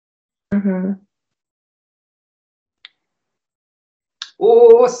Мгм.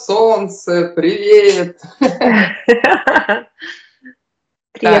 О, солнце, привет! Привет,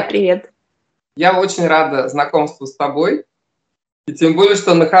 Так, привет. я очень рада знакомству с тобой, и тем более,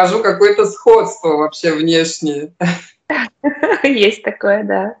 что нахожу какое-то сходство вообще внешнее. Есть такое,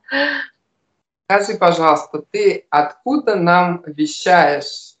 да. Скажи, пожалуйста, ты откуда нам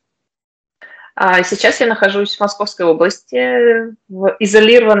вещаешь? Сейчас я нахожусь в Московской области, в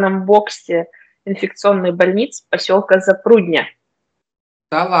изолированном боксе инфекционной больницы поселка Запрудня.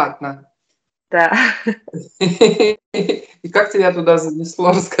 Да ладно. Да. И как тебя туда занесло?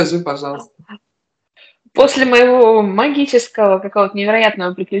 Расскажи, пожалуйста. После моего магического какого-то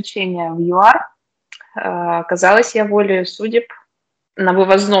невероятного приключения в ЮАР оказалась я волею судеб на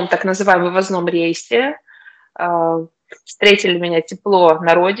вывозном, так называемом вывозном рейсе. Встретили меня тепло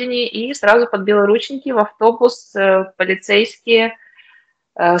на родине и сразу под белоручники в автобус полицейские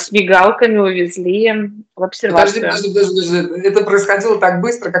с мигалками увезли в Подожди, обсервацию. подожди, подожди, подожди. Это происходило так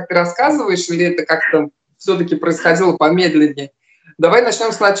быстро, как ты рассказываешь, или это как-то все-таки происходило помедленнее? Давай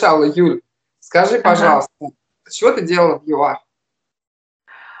начнем сначала, Юль. Скажи, Ага. пожалуйста, что ты делала в ЮАР?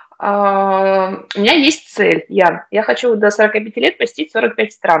 У меня есть цель, Ян. Я хочу до 45 лет посетить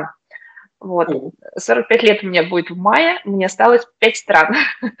 45 стран. Вот. 45 лет у меня будет в мае, мне осталось 5 стран.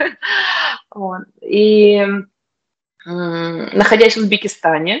 Вот. И находясь в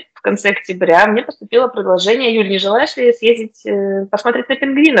Узбекистане в конце октября, мне поступило предложение: Юль, не желаешь ли съездить посмотреть на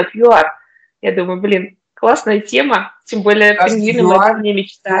пингвинов в ЮАР? Я думаю, блин, классная тема, тем более Подожди, пингвины — моя давняя в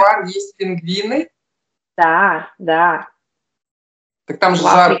мечта. ЮАР есть пингвины? Да, да, Так там в же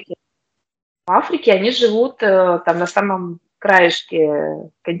жарко. Африке. В Африке они живут там на самом краешке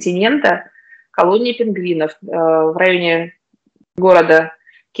континента, колонии пингвинов в районе города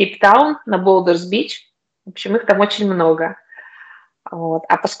Кейптаун на Болдерс-Бич. В общем, их там очень много. Вот.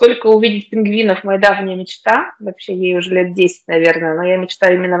 А поскольку увидеть пингвинов — моя давняя мечта, вообще ей уже лет 10, наверное, но я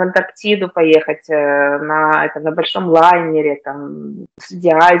мечтаю именно в Антарктиду поехать на большом лайнере, там, среди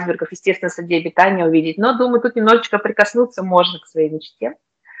айсбергов, естественно, среди обитания увидеть. Но, думаю, тут немножечко прикоснуться можно к своей мечте.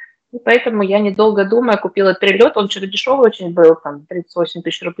 И поэтому я, недолго думая, купила перелет. Он что-то дешевый очень был, там, 38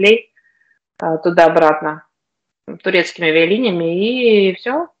 тысяч рублей туда-обратно, турецкими авиалиниями, и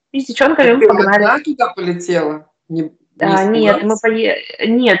все. И с девчонками Так мы ты погнали. одна туда полетела? Не Нет, испугалась?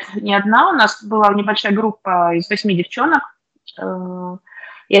 нет, не одна. У нас была небольшая группа из 8 девчонок. Э,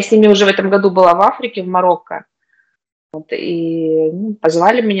 Я с ними уже в этом году была в Африке, в Марокко. Вот, и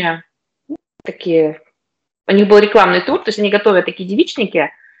позвали меня такие. У них был рекламный тур, то есть они готовят такие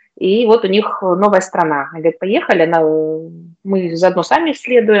девичники, и вот у них новая страна. Они говорят, поехали, мы заодно сами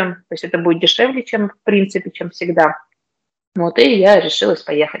исследуем, то есть это будет дешевле, чем в принципе, чем всегда. Вот, и я решилась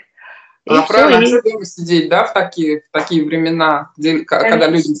поехать. И все, Правильно, а что и дома сидеть, да, в такие времена, когда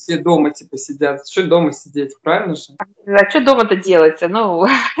люди все дома типа сидят? Что дома сидеть, правильно же? а что дома-то делать? Ну,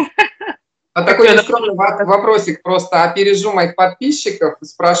 А такой ребенок. нескромный вопросик, просто опережу моих подписчиков и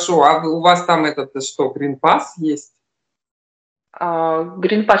спрошу, а у вас там этот что, грин-пас есть?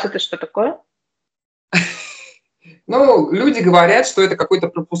 Гринпасс — это что такое? Ну, люди говорят, что это какой-то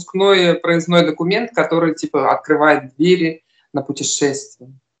пропускной проездной документ, который типа открывает двери на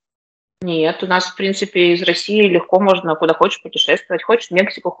путешествие. Нет, у нас, в принципе, из России легко можно куда хочешь путешествовать. Хочешь в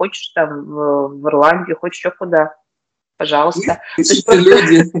Мексику, хочешь там в Ирландию, хочешь еще куда. Пожалуйста. То есть Слышите, просто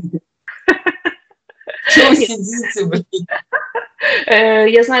люди, что вы нет, сидите, блин?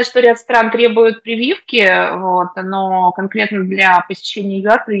 я знаю, что ряд стран требуют прививки, вот, но конкретно для посещения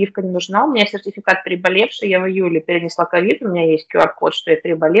ЮАР прививка не нужна. У меня сертификат переболевший, я в июле перенесла ковид, у меня есть QR-код, что я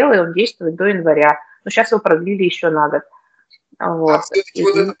переболела, и он действует до января. Но сейчас его продлили еще на год. А Вот. все-таки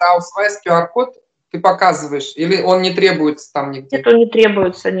вот этот аусвайс, QR-код ты показываешь, или он не требуется там Нет, нигде? он не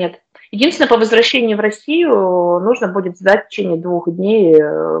требуется, нет. Единственное, по возвращении в Россию нужно будет сдать в течение 2 дней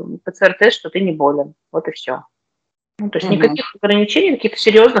ПЦР-тест, что ты не болен. Вот и все. Ну, то есть Мгм. никаких ограничений, каких-то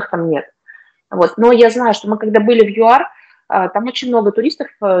серьезных там нет. Вот. Но я знаю, что мы когда были в ЮАР, там очень много туристов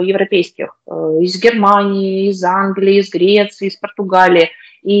европейских, из Германии, из Англии, из Греции, из Португалии.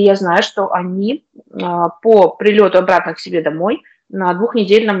 И я знаю, что они по прилету обратно к себе домой на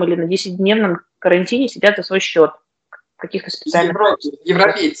 2-недельном или на 10-дневном карантине сидят за свой счет в каких-то В специальных Европе,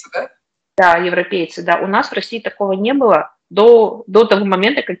 европейцы, да? да, европейцы, да. У нас в России такого не было до того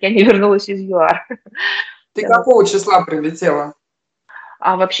момента, как я не вернулась из ЮАР. Ты Вот. какого числа прилетела?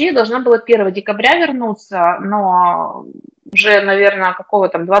 А вообще я должна была 1 декабря вернуться, но уже, наверное, какого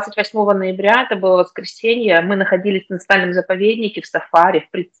там 28 ноября, это было воскресенье, мы находились в национальном заповеднике в сафари,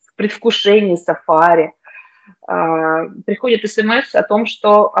 в предвкушении сафари. Приходит СМС о том,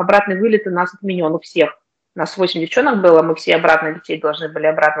 что обратный вылет у нас отменен у всех. нас 8 девчонок было, мы все обратно лететь должны были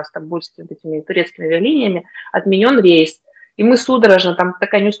обратно стамбульскими этими турецкими авиалиниями, отменен рейс. И мы судорожно, там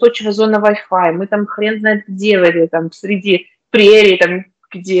такая неустойчивая зона Wi-Fi, мы там хрен знает где были, там среди прерий, там,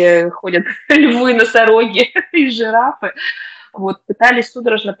 где ходят львы, носороги и жирафы. Вот, пытались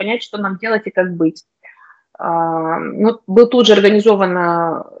судорожно понять, что нам делать и как быть. Ну, был тут же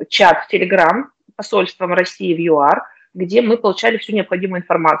организован чат в телеграм посольством России в ЮАР, где мы получали всю необходимую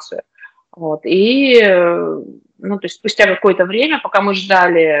информацию. Вот. И ну, то есть спустя какое-то время, пока мы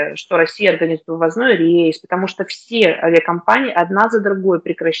ждали, что Россия организует вывозной рейс, потому что все авиакомпании одна за другой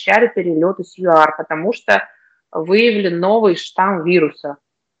прекращали перелеты с ЮАР, потому что выявлен новый штамм вируса.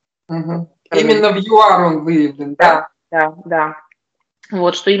 Угу. Именно в ЮАР он выявлен, да? Да.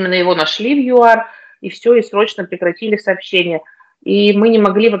 Вот, что именно его нашли в ЮАР, и все, и срочно прекратили сообщение. И мы не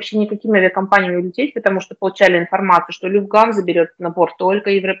могли вообще никакими авиакомпаниями лететь, потому что получали информацию, что Люфтганза берет на борт только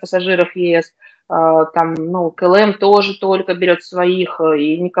европассажиров ЕС, там, ну, КЛМ тоже только берет своих,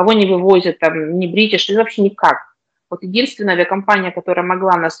 и никого не вывозят, там, ни Бритиш, и вообще никак. Вот единственная авиакомпания, которая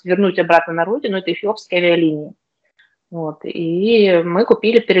могла нас вернуть обратно на родину, это эфиопские авиалинии. Вот, и мы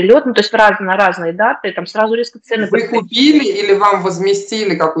купили перелет, ну, то есть на разные даты, там сразу резко цены... Вы купили или вам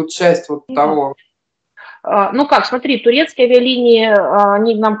возместили какую-то часть вот того? Ну как, смотри, турецкие авиалинии,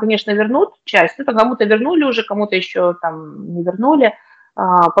 они нам, конечно, вернут часть, это кому-то вернули уже, кому-то еще там не вернули,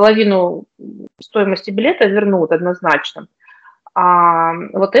 половину стоимости билета вернут однозначно. А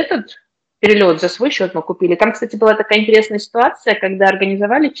вот этот перелет за свой счет мы купили. Там, кстати, была такая интересная ситуация, когда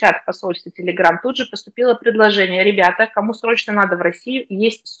организовали чат в посольстве Telegram, тут же поступило предложение: ребята, кому срочно надо в Россию,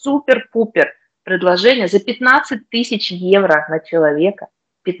 есть супер-пупер предложение за 15 тысяч евро на человека.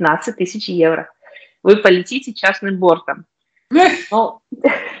 15 тысяч евро. Вы полетите частным бортом. Ну,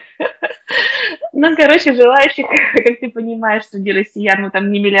 короче, желающих, как ты понимаешь, среди россиян, ну,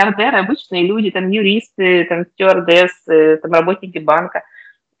 там не миллиардеры, обычные люди, там юристы, там стюардессы, там работники банка.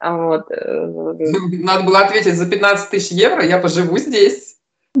 Вот. Надо было ответить: за 15 тысяч евро я поживу здесь.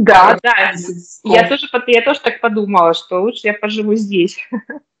 Да. Я тоже так подумала, что лучше я поживу здесь.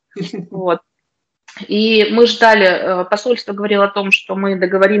 Вот. И мы ждали, посольство говорило о том, что мы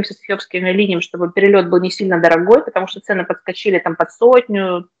договоримся с эфиопскими авиалиниями, чтобы перелет был не сильно дорогой, потому что цены подскочили там под 100,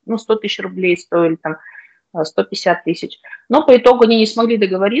 ну, 100 тысяч рублей стоили, там 150 тысяч. Но по итогу они не смогли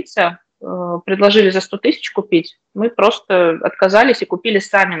договориться, предложили за 100 тысяч купить. Мы просто отказались и купили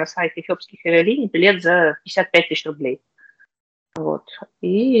сами на сайте эфиопских авиалиний билет за 55 тысяч рублей. Вот.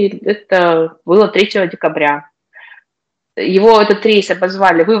 И это было 3 декабря. Этот рейс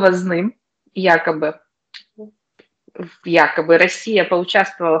обозвали вывозным. Якобы Россия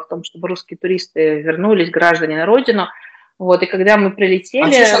поучаствовала в том, чтобы русские туристы вернулись, граждане, на родину. Вот, и когда мы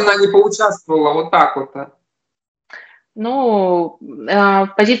прилетели... А что она не поучаствовала вот так вот? Ну,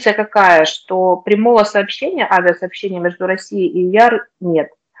 позиция какая, что прямого сообщения, авиасообщения между Россией и ЮАР нет.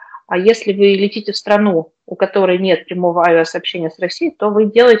 А если вы летите в страну, у которой нет прямого авиасообщения с Россией, то вы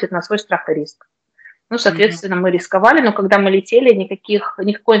делаете это на свой страх и риск. Ну, соответственно, мы рисковали, но когда мы летели,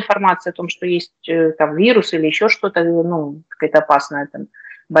 никакой информации о том, что есть там вирус или еще что-то, ну, какая-то опасная там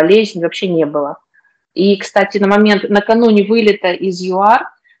болезнь, вообще не было. И, кстати, накануне вылета из ЮАР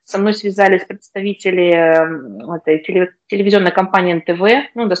со мной связались представители этой телевизионной компании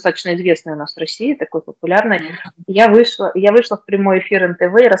НТВ, ну, достаточно известная у нас в России, такой популярной. Я вышла в прямой эфир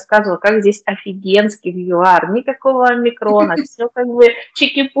НТВ и рассказывала, как здесь офигенски в ЮАР, никакого омикрона, все как бы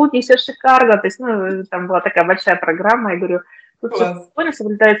чики-пуки, все шикарно. То есть, ну, там была такая большая программа, я говорю, тут все спокойно,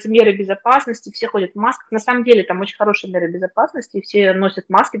 соблюдаются меры безопасности, все ходят в масках. На самом деле там очень хорошие меры безопасности, все носят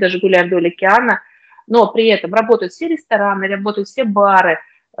маски, даже гуляя вдоль океана, но при этом работают все рестораны, работают все бары,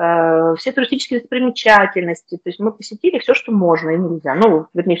 все туристические достопримечательности, то есть мы посетили все, что можно и нельзя, ну,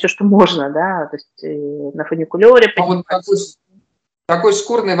 вернее, все, что можно, да, то есть на фуникулере. А вот такой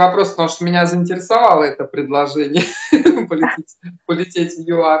шкурный вопрос, потому что меня заинтересовало это предложение полететь в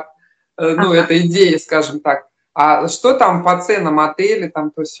ЮАР, ну, эта идея, скажем так. А что там по ценам, отели,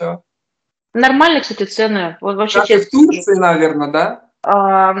 там то все? Нормальные, кстати, цены. Вот вообще, как и в Турции, наверное, да?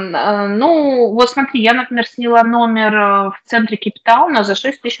 Ну, вот смотри, я, например, сняла номер в центре Кейптауна за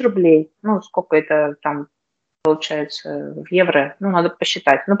 6 тысяч рублей. Ну, сколько это там получается в евро? Ну, надо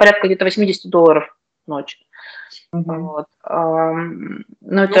посчитать. Ну, порядка где-то $80 в ночь. Вот.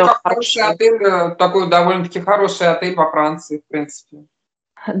 Ну, это как хороший отель, такой довольно-таки хороший отель во Франции, в принципе.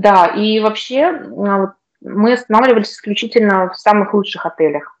 Да, и вообще мы останавливались исключительно в самых лучших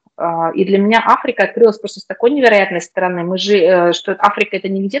отелях. И для меня Африка открылась просто с такой невероятной стороны. Что Африка — это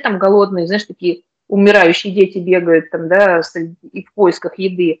не где там голодные, знаешь, такие умирающие дети бегают там, да, и в поисках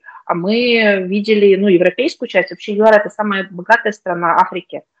еды, а мы видели, ну, европейскую часть. Вообще ЮАР — это самая богатая страна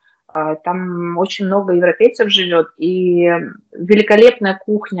Африки. Там очень много европейцев живет, и великолепная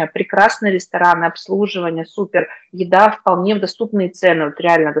кухня, прекрасные рестораны, обслуживание, супер, еда вполне в доступные цены, вот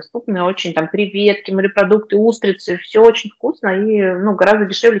реально доступные очень, там креветки, морепродукты, устрицы, все очень вкусно и ну, гораздо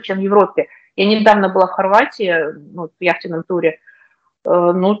дешевле, чем в Европе. Я недавно была в Хорватии, ну, в яхтенном туре,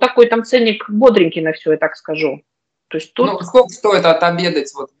 ну, такой там ценник бодренький на все, я так скажу. То есть тут... Ну, сколько стоит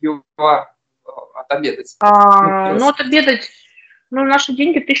отобедать, вот, в ЮАР, отобедать? Ну, отобедать, ну, наши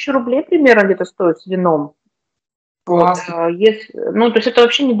деньги 1000 рублей примерно где-то стоят с вином. Вот, ну, то есть это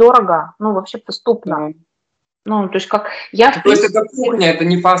вообще недорого, ну, вообще доступно. Да. Ну, то есть как я, в То есть принципе... это кухня, это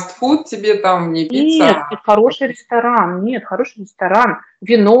не фастфуд тебе там, не пицца? Нет, хороший ресторан, нет, хороший ресторан.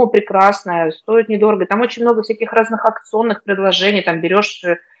 Вино прекрасное, стоит недорого. Там очень много всяких разных акционных предложений. Там берешь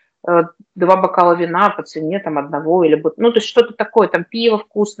 2 бокала вина по цене там одного или... Ну, то есть что-то такое, там пиво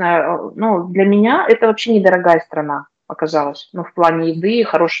вкусное. Ну, для меня это вообще недорогая страна оказалась. Ну, в плане еды,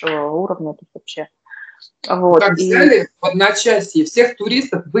 хорошего уровня тут вообще. Вот. Так взяли в одночасье, всех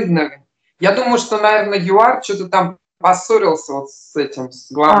туристов выгнали. Я думаю, что, наверное, ЮАР что-то там поссорился вот с этим,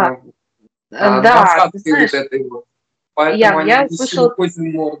 с главным да, ты знаешь, вот этой вот. Поэтому они решили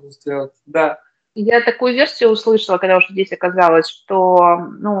козью морду сделать. Да. Я такую версию услышала, когда уже здесь оказалось, что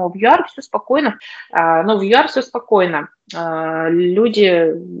ну, в ЮАР все спокойно.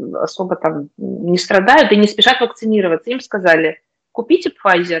 Люди особо там не страдают и не спешат вакцинироваться. Им сказали, купите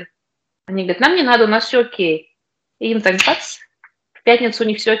Pfizer. Они говорят, нам не надо, у нас все окей. И им так бац, в пятницу у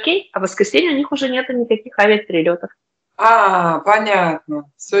них все окей, а в воскресенье у них уже нет никаких авиаперелетов. Понятно,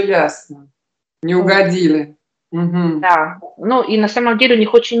 все ясно. Не угодили. Угу. Да, ну и на самом деле у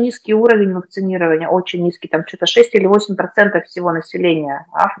них очень низкий уровень вакцинирования, очень низкий, там что-то 6 или 8% всего населения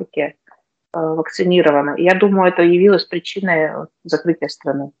Африки вакцинировано. Я думаю, это явилось причиной закрытия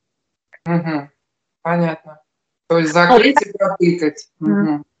страны. Угу. Понятно. То есть закрыть и пропыкать.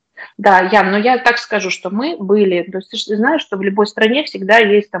 Угу. Да, Ян, но я так скажу, что мы были, то есть ты знаешь, что в любой стране всегда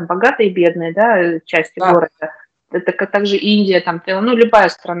есть там богатые и бедные, да, части города. Это как также Индия, там, ну, любая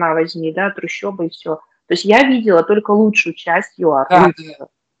страна возьми, да, трущобы и все. То есть я видела только лучшую часть ЮАР. Да,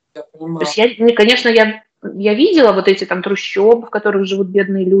 я понимаю. То есть конечно, я видела вот эти там трущобы, в которых живут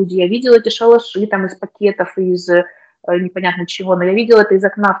бедные люди, я видела эти шалаши там из пакетов, из непонятно чего, но я видела это из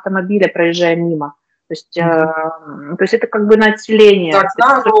окна автомобиля, проезжая мимо. То есть это как бы население. Из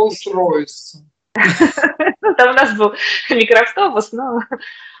окна Rolls-Royce. Там у нас был микроавтобус, но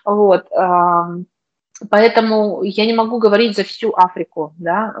вот. Поэтому я не могу говорить за всю Африку,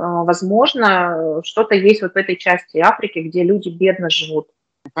 да. Возможно, что-то есть вот в этой части Африки, где люди бедно живут.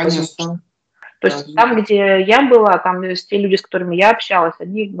 Конечно. То есть там, где я была, там те люди, с которыми я общалась,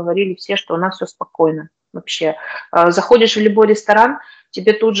 они говорили все, что у нас все спокойно вообще. Заходишь в любой ресторан,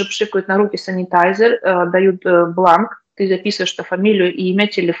 тебе тут же пшикают на руки санитайзер, дают бланк, ты записываешь что фамилию, имя,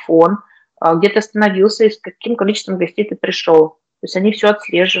 телефон, где ты остановился и с каким количеством гостей ты пришел. То есть они все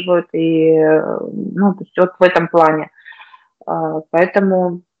отслеживают, и ну, то есть вот в этом плане.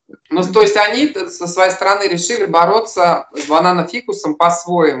 Поэтому... Ну, то есть они со своей стороны решили бороться с бананофикусом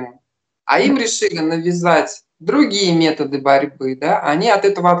по-своему, а им решили навязать другие методы борьбы, да? Они от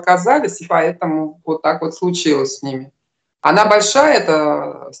этого отказались, и поэтому вот так вот случилось с ними. Она большая,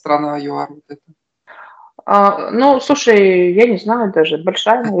 эта страна ЮАР? Вот эта? Ну, слушай, я не знаю даже,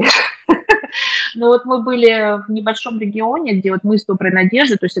 большая, наверное. Но вот мы были в небольшом регионе, где вот мы с Доброй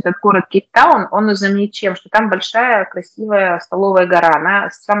Надеждой, то есть этот город Кейптаун, он знаменит чем? Что там большая, красивая столовая гора, она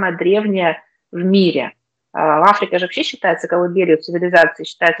самая древняя в мире. Африка же вообще считается колыбелью цивилизации,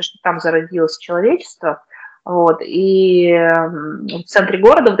 считается, что там зародилось человечество. Вот. И в центре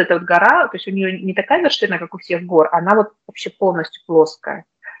города вот эта вот гора, то есть у нее не такая вершина, как у всех гор, она вот вообще полностью плоская.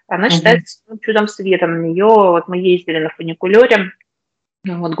 Она считается чудом света. На нее вот мы ездили на фуникулере,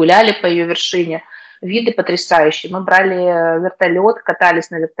 вот, гуляли по ее вершине. Виды потрясающие. Мы брали вертолет,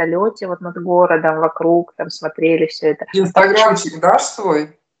 катались на вертолете вот над городом, вокруг, там смотрели все это. Инстаграмчик дашь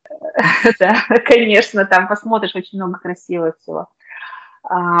свой? Да, конечно, там посмотришь очень много красивого всего.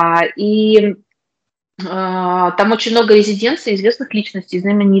 И там очень много резиденций известных личностей,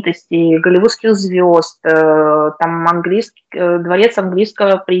 знаменитостей, голливудских звезд, там дворец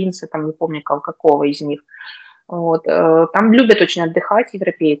английского принца, там не помню какого из них. Вот. Там любят очень отдыхать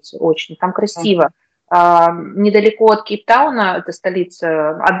европейцы, очень, там красиво. Недалеко от Кейптауна, это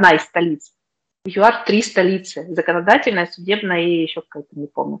столица, одна из столиц, в ЮАР 3 столицы, законодательная, судебная и еще какая-то, не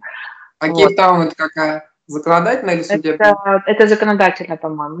помню. А вот. Кейптаун это какая? Законодательная или судебная? Это законодательная,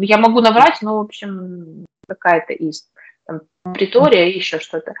 по-моему. Я могу наврать, но, в общем, какая-то из. Там, Притория и еще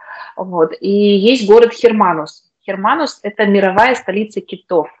что-то. Вот. И есть город Херманус. Херманус – это мировая столица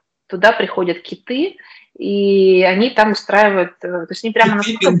китов. Туда приходят киты, и они там устраивают, то есть они прямо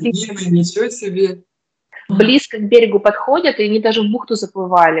настолько ничего себе. Близко к берегу подходят, и они даже в бухту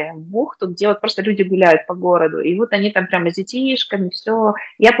заплывали, в бухту, где вот просто люди гуляют по городу, и вот они там прямо с детишками, все.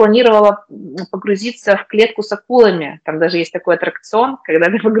 Я планировала погрузиться в клетку с акулами, там даже есть такой аттракцион, когда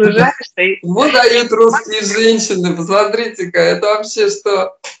ты погружаешься. Вот дают русские женщины, посмотрите-ка, это вообще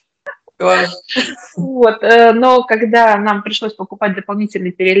что? Класс. Вот, но когда нам пришлось покупать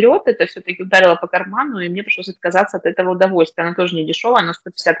дополнительный перелет, это все-таки ударило по карману, и мне пришлось отказаться от этого удовольствия. Оно тоже не дешевое, оно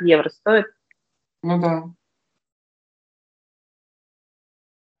 150 евро стоит. Ну да.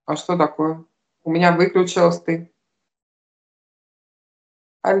 А что такое? У меня выключилась ты.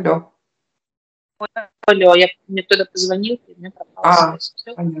 Алло. Алло, мне кто-то позвонил, и мне пропала связь.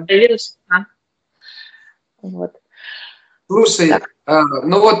 Все, появилась. Вот. Слушай,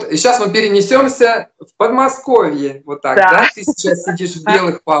 ну вот сейчас мы перенесемся в Подмосковье, вот так, да? Ты сейчас сидишь в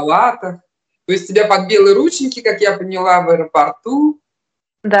белых палатах, то есть тебя под белые рученьки, как я поняла, в аэропорту.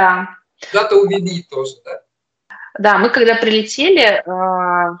 Да. Куда-то увели тоже, да? Да, мы когда прилетели,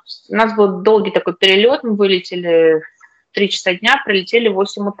 у нас был долгий такой перелет, мы вылетели в 3 часа дня, прилетели в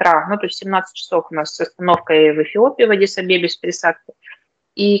 8 утра, ну то есть 17 часов у нас с остановкой в Эфиопии, в Аддис-Абебе с пересадкой.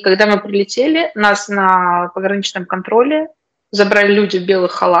 И когда мы прилетели, нас на пограничном контроле забрали люди в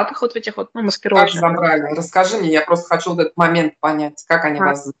белых халатах, вот в этих вот, ну, маскировочных. Как забрали? Расскажи мне, я просто хочу вот этот момент понять, как они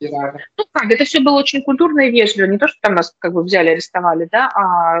вас забирали. Ну как, это все было очень культурно и вежливо, не то, что там нас как бы взяли, арестовали, да,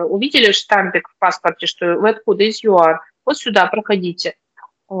 а увидели штампик в паспорте, что вы откуда, из ЮАР, вот сюда проходите.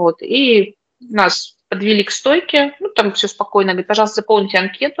 Вот, и нас подвели к стойке, ну там все спокойно, говорит, пожалуйста, заполните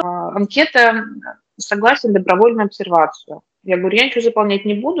анкету. Анкета согласен на добровольную обсервацию. Я говорю, я ничего заполнять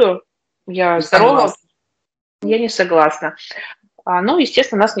не буду, я здорова, я не согласна. Ну,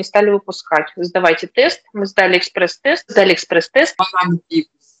 естественно, нас не стали выпускать. Сдавайте тест. Мы сдали экспресс-тест.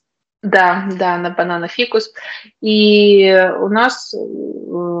 Банан-фикус. Да, на банана-фикус. И у нас,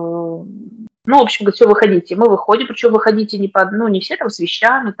 ну, в общем, говорит, все, выходите. Мы выходим, причем выходите не все там с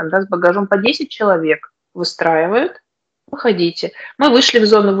вещами, там, да, с багажом, по 10 человек выстраивают. Выходите. Мы вышли в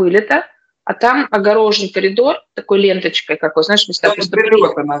зону вылета, а там огорожен коридор такой ленточкой, как вы знаешь, места преступления.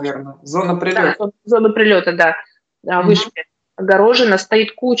 Зона прилета, наверное. Зона прилета. Да, зона прилета, да. Вышли. Огорожена,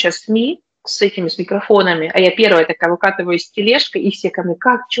 стоит куча СМИ с микрофонами, а я первая такая выкатываюсь с тележкой, и все ко мне,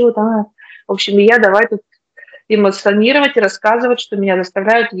 как, что там? В общем, я давай тут эмоционировать и рассказывать, что меня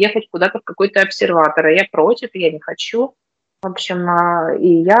заставляют ехать куда-то в какой-то обсерватор, а я против, я не хочу. В общем,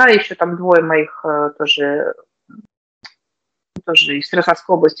 и я, еще там двое моих тоже из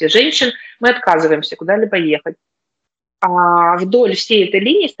Ярославской области женщин, мы отказываемся куда-либо ехать. А вдоль всей этой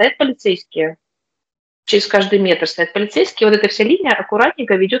линии стоят полицейские. Через каждый метр стоят полицейские, вот эта вся линия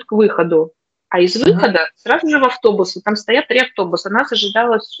аккуратненько ведет к выходу. А из выхода сразу же в автобусы, там стоят 3 автобуса, нас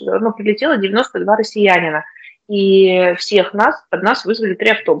ожидалось, прилетело 92 россиянина, и под нас вызвали 3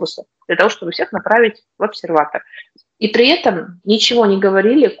 автобуса для того, чтобы всех направить в обсерватор. И при этом ничего не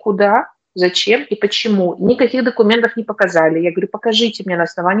говорили, куда, зачем и почему. Никаких документов не показали. Я говорю, покажите мне, на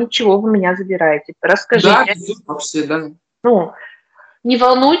основании чего вы меня забираете, расскажите. Да, вообще, да. Не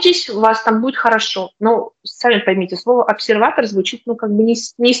волнуйтесь, у вас там будет хорошо. Ну, сами поймите, слово «обсерватор» звучит,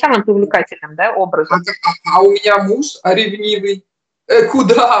 не самым привлекательным, да, образом. А у меня муж ревнивый.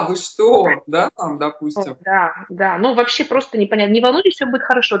 Куда вы, что? Да, там, допустим. Да. Вообще просто непонятно. Не волнуйтесь, все будет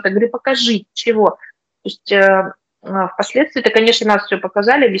хорошо. Так говорю, покажи, чего. То есть впоследствии-то, конечно, нас все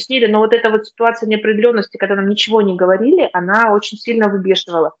показали, объяснили, но вот эта вот ситуация неопределенности, когда нам ничего не говорили, она очень сильно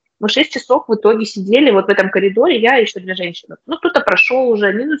выбешивала. Мы 6 часов в итоге сидели вот в этом коридоре, я и еще 2 женщины. Кто-то прошел уже,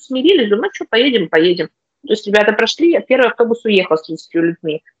 они смирились, думают, что поедем. То есть ребята прошли, а первый автобус уехал с 30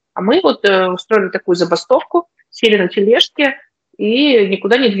 людьми. А мы вот устроили такую забастовку, сели на тележке и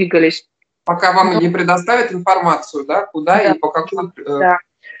никуда не двигались. Пока вам не предоставят информацию, да, куда и по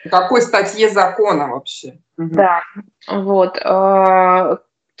какой статье закона вообще. Да, вот.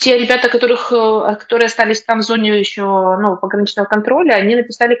 Те ребята, которые остались там в зоне еще пограничного контроля, они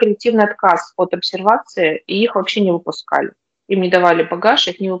написали коллективный отказ от обсервации, и их вообще не выпускали. Им не давали багаж,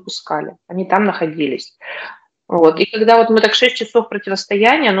 их не выпускали. Они там находились. Вот. И когда вот мы так 6 часов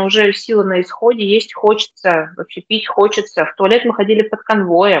противостояния, но уже сила на исходе, есть хочется, вообще пить хочется. В туалет мы ходили под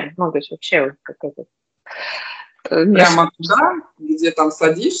конвоем. То есть вообще какая-то... Прямо туда, где там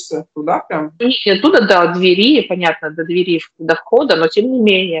садишься, туда прям? И оттуда до двери, понятно, до двери, до входа, но тем не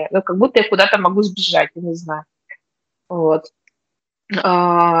менее, как будто я куда-то могу сбежать, я не знаю. Вот.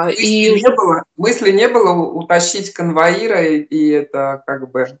 Мысли не было утащить конвоира и это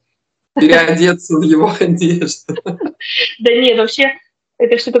как бы переодеться в его одежду? Да нет, вообще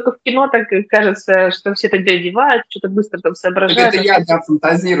Это все только в кино, так кажется, что все так одевают, что-то быстро там соображают. Так это я, да,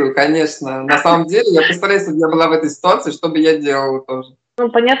 фантазирую, конечно. На самом деле, я представляю, если бы я была в этой ситуации, что бы я делала тоже. Ну,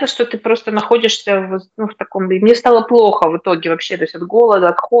 понятно, что ты просто находишься в таком... И мне стало плохо в итоге вообще, то есть от голода,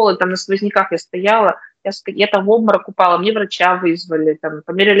 от холода, там на сквозняках я стояла, я там в обморок упала, мне врача вызвали, там,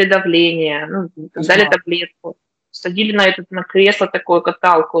 померили давление, ну, дали таблетку, садили на кресло такое,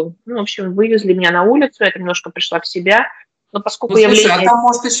 каталку. Ну, в общем, вывезли меня на улицу, я там немножко пришла в себя, но поскольку Ну, слушай, явление... а там,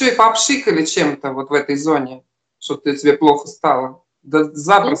 может, еще и попшикали чем-то вот в этой зоне, что тебе плохо стало? Да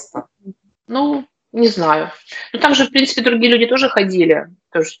запросто. Ну, не знаю. Ну, там же, в принципе, другие люди тоже ходили.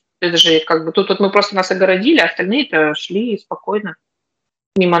 Это же как бы тут вот мы просто нас огородили, а остальные-то шли спокойно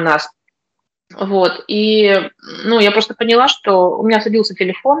мимо нас. Вот. И, ну, я просто поняла, что у меня садился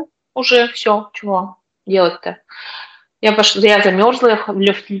телефон, уже все, чего делать-то. Я замерзла в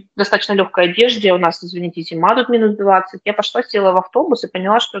достаточно легкой одежде, у нас, извините, зима тут -20. Я пошла, села в автобус и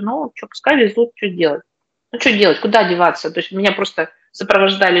поняла, что, ну, что, пускай везут, что делать. Ну, что делать, куда деваться? То есть меня просто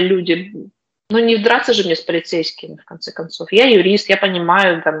сопровождали люди. Ну, не драться же мне с полицейскими, в конце концов. Я юрист, я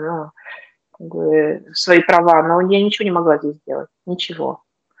понимаю там, ну, как бы, свои права, но я ничего не могла здесь сделать. Ничего.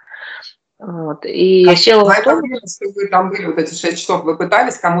 Вот. И я села в За это автобус. время, что вы там были, вот эти 6 часов, вы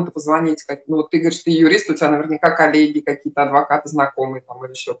пытались кому-то позвонить? Ну, вот ты говоришь, ты юрист, у тебя наверняка коллеги, какие-то адвокаты, знакомые там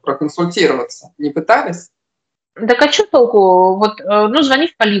или еще, проконсультироваться. Не пытались? Так а что толку? Вот, ну, звони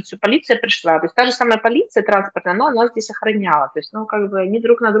в полицию. Полиция пришла. То есть та же самая полиция транспортная, но она здесь охраняла. То есть, ну, как бы они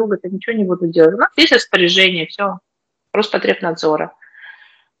друг на друга-то ничего не будут делать. У нас есть распоряжение, все, просто потребнадзора.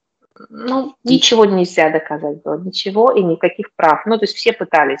 Ну, ничего нельзя доказать было, ничего и никаких прав. Ну, то есть все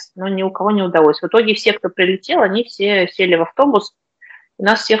пытались, но ни у кого не удалось. В итоге все, кто прилетел, они все сели в автобус, и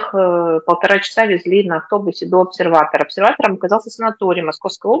нас всех 1,5 часа везли на автобусе до обсерватора. Обсерватором оказался санаторий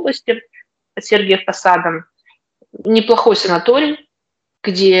Московской области под Сергиев Посадом. Неплохой санаторий,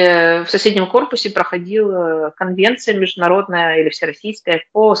 где в соседнем корпусе проходила конвенция международная или всероссийская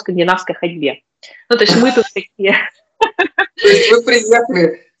по скандинавской ходьбе. Ну, то есть мы тут такие... То есть вы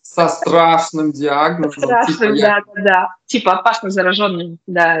приехали со страшным диагнозом. Страшным, да. Типа опасно зараженные,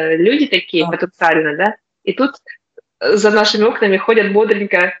 да, люди такие потенциально, да. И тут за нашими окнами ходят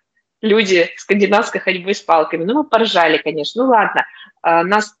бодренько люди скандинавской ходьбы с палками. Ну, мы поржали, конечно. Ну, ладно.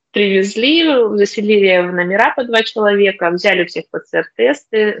 Нас привезли, заселили в номера по 2 человека, взяли у всех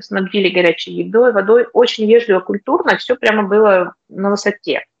ПЦР-тесты, снабдили горячей едой, водой. Очень вежливо, культурно, все прямо было на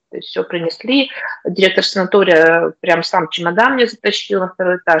высоте. То есть все принесли. Директор санатория прям сам чемодан мне затащил на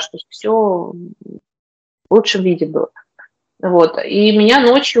 2-й этаж. То есть все в лучшем виде было. Вот. И меня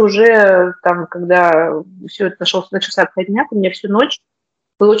ночью уже, там, когда все это начался отходняк, у меня всю ночь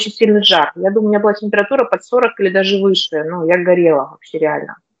был очень сильный жар. Я думаю, у меня была температура под 40 или даже выше. Ну, я горела вообще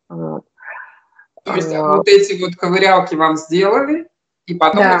реально. Вот. То есть вот эти вот ковырялки вам сделали, и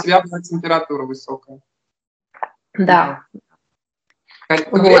потом у тебя была температура высокая. Да.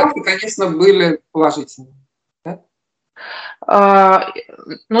 Ковырялки, вот, конечно, были положительные. Да?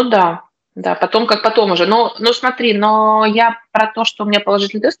 Ну да. Да, потом, как потом уже. Но смотри, но я про то, что у меня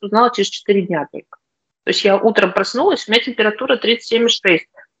положительный тест, узнала через 4 дня только. То есть я утром проснулась, у меня температура 37,6.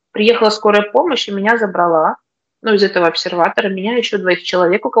 Приехала скорая помощь и меня забрала. Ну, из этого обсерватора. Меня еще 2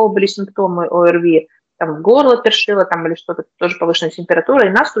 человек, у кого были симптомы ОРВИ, там горло першило, там или что-то, тоже повышенная температура.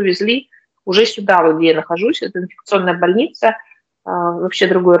 И нас увезли уже сюда, вот где я нахожусь. Это инфекционная больница, вообще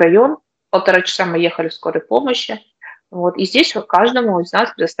другой район. 1,5 часа мы ехали в скорой помощи. Вот. И здесь каждому из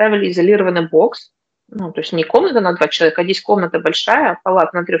нас предоставили изолированный бокс. Ну, то есть не комната на 2 человека, а здесь комната большая,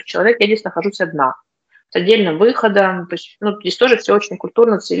 палата на 3 человек, я здесь нахожусь одна. С отдельным выходом. То есть, ну, здесь тоже все очень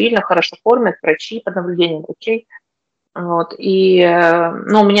культурно, цивильно, хорошо кормят, врачи, под наблюдением врачей. Вот. И,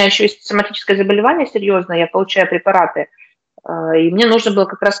 ну, у меня еще есть соматическое заболевание серьезное, я получаю препараты, и мне нужно было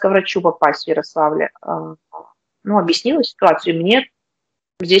как раз к врачу попасть в Ярославле. Ну, объяснила ситуацию, и мне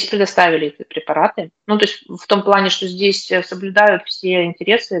здесь предоставили эти препараты. Ну, то есть в том плане, что здесь соблюдают все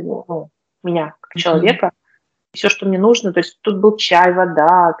интересы, ну, меня как человека, все, что мне нужно. То есть тут был чай,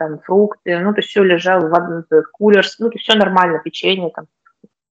 вода, там, фрукты, ну, то есть все лежало в кулер, ну, то есть все нормально, печенье там.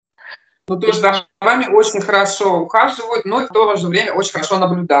 Ну, то есть за вами очень хорошо ухаживают, но в то же время очень хорошо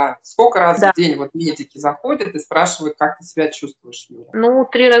наблюдают. Сколько раз в день вот медики заходят и спрашивают, как ты себя чувствуешь, Юля? Ну,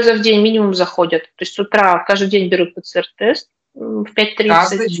 3 раза в день минимум заходят. То есть с утра каждый день берут ПЦР-тест в 5:30.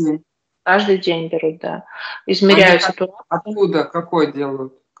 Каждый день? Каждый день берут, да. Измеряют ситуацию. Откуда? Какой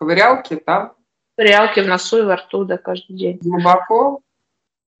делают? Ковырялки там? Ковырялки в носу и во рту, да, каждый день. Глубоко?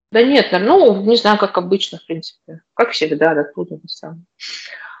 Да нет, ну, не знаю, как обычно, в принципе. Как всегда, да, трудно на самом.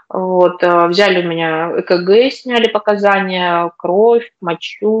 Вот, взяли у меня ЭКГ, сняли показания, кровь,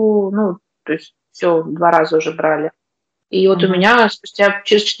 мочу, ну, то есть все 2 раза уже брали. И вот у меня спустя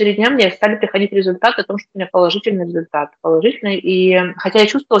через 4 дня мне стали приходить результаты о том, что у меня положительный результат. Положительный. И хотя я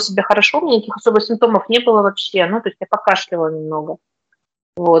чувствовала себя хорошо, у меня никаких особых симптомов не было вообще. Ну, то есть я покашливала немного.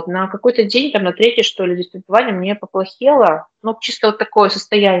 Вот. На какой-то день, там, на третий, что ли, дисциплинирование мне поплохело. Ну, чисто вот такое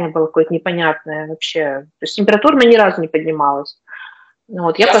состояние было какое-то непонятное вообще. То есть температура у меня ни разу не поднималась.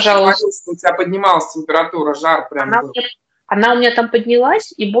 Вот. Я, пожалуйста... У тебя поднималась температура, жар прям был. Она у меня там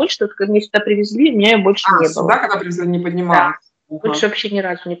поднялась, и больше, вот, когда меня сюда привезли, у меня ее больше не было. Сюда, когда привезли, не поднималась? Да, больше вообще ни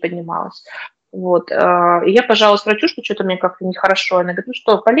разу не поднималась. Вот. И я пожаловалась врачу, что что-то мне как-то нехорошо. Она говорит, ну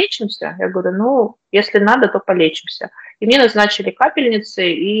что, полечимся? Я говорю, ну, если надо, то полечимся. И мне назначили капельницы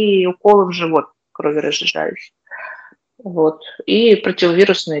и уколы в живот кроверазжижающие. Вот. И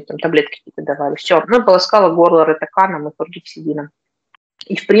противовирусные там, таблетки какие-то давали. Все. Ну, полоскала горло ретоканом и фургексидином.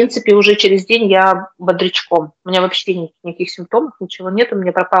 И, в принципе, уже через день я бодрячком. У меня вообще никаких симптомов, ничего нет. У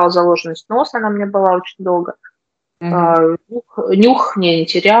меня пропала заложенность носа, она у меня была очень долго. Нюх мне не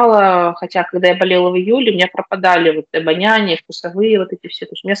теряла, хотя, когда я болела в июле, у меня пропадали вот обоняние, вкусовые вот эти все.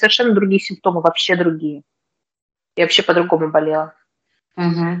 То есть у меня совершенно другие симптомы, вообще другие. Я вообще по-другому болела.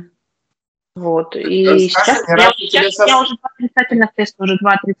 Вот. И сейчас у меня уже 2 отрицательных теста, уже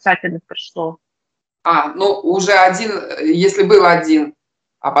 2 отрицательных пришло. Ну, уже один, если был один,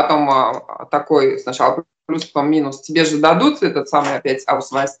 а потом такой сначала плюс, потом минус, тебе же дадут этот самый опять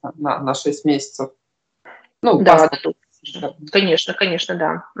аусвайс на 6 месяцев? Ну, да, дадут. Конечно,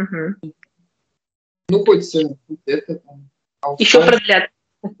 да. Угу. Ну, хоть это там. Еще продлят.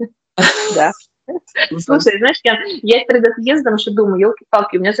 Да. Слушай, знаешь, я перед отъездом еще думаю,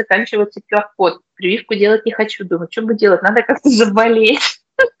 елки-палки, у меня заканчивается QR-код, прививку делать не хочу, думаю, что бы делать, надо как-то заболеть.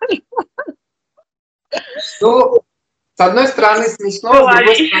 Ну, с одной стороны смешно, с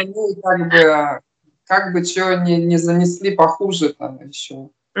другой стороны, как бы что не занесли похуже там еще.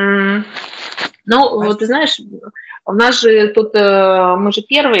 Ну, вот ты знаешь, у нас же тут, мы же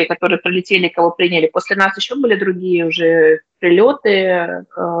первые, которые прилетели, кого приняли. После нас еще были другие уже прилеты,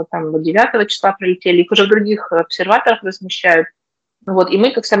 там 9 числа прилетели, их уже в других обсерваторах размещают. Вот, и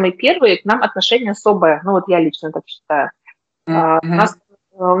мы, как самые первые, к нам отношение особое. Ну, вот я лично так считаю.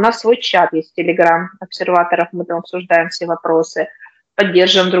 У нас свой чат есть, телеграм обсерваторов, мы там обсуждаем все вопросы,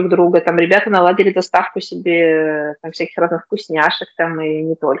 поддерживаем друг друга. Там ребята наладили доставку себе там, всяких разных вкусняшек, там и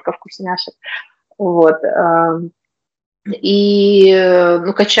не только вкусняшек. Вот. И,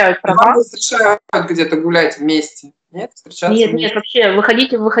 ну, качают права. Вам встречают где-то гулять вместе? Нет? Встречаться вместе? Нет, вообще,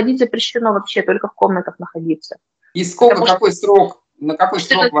 выходить запрещено вообще, только в комнатах находиться. И сколько, какой срок? На какой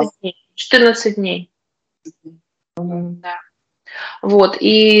 14 срок? дней. 14 дней. Да. Вот,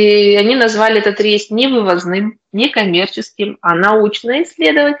 и они назвали этот рейс не вывозным, не коммерческим, а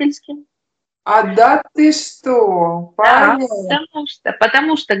научно-исследовательским. А да ты что? Да,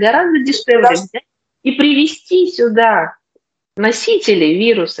 потому что гораздо дешевле взять и привезти сюда носителей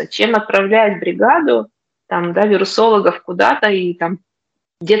вируса, чем отправлять бригаду там, да, вирусологов куда-то и там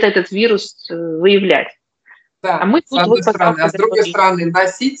где-то этот вирус выявлять. Да, а мы с одной стороны. А с другой стороны,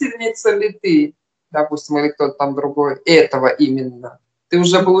 носительница ли ты, допустим, или кто-то там другой, этого именно? Ты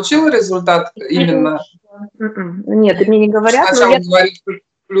уже получила результат именно? Нет, мне не говорят. Сначала говорят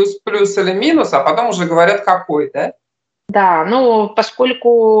плюс или минус, а потом уже говорят какой, да? Да, ну,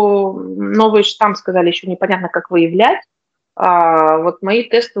 поскольку новый штамм, сказали, еще непонятно, как выявлять, вот мои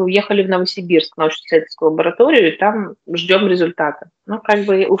тесты уехали в Новосибирск, в научно-исследовательскую лабораторию, и там ждем результата. Ну, как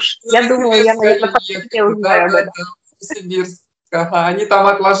бы уж, я думаю, я, наверное, последнее узнаю. Новосибирск. Ага, они там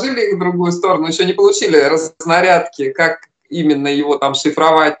отложили их в другую сторону, еще не получили разнарядки, как именно его там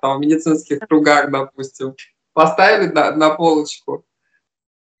шифровать там, в медицинских кругах, допустим. Поставили на полочку.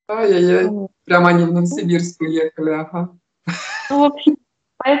 Ай-яй-яй, прям они в Новосибирск уехали, ага. Ну, в общем,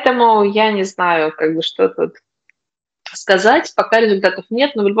 поэтому я не знаю, как бы, что тут сказать, пока результатов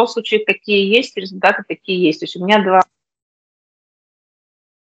нет, но в любом случае, какие есть, результаты такие есть. То есть у меня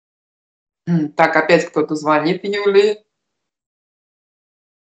 2. Так, опять кто-то звонит, Юлии.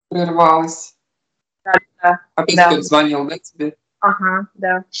 Прервалась. Да. Опять кто-то звонил, да, тебе? Ага,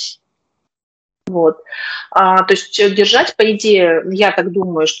 да. Вот. То есть держать, по идее, я так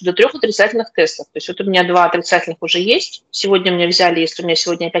думаю, что до 3 отрицательных тестов. То есть вот у меня 2 отрицательных уже есть. Сегодня меня взяли, если у меня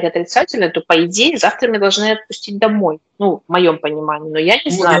сегодня опять отрицательные, то, по идее, завтра меня должны отпустить домой. Ну, в моем понимании. Но я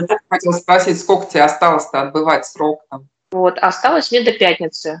не знаю. Я хотела спросить, сколько тебе осталось-то отбывать срок там? Вот. А осталось мне до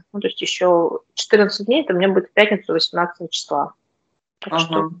пятницы. Ну, то есть еще 14 дней, это у меня будет в пятницу 18 числа. Так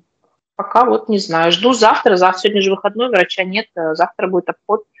что пока вот не знаю. Жду завтра. Сегодня же выходной, врача нет. Завтра будет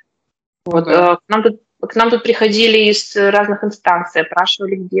обход. Вот, к нам тут приходили из разных инстанций,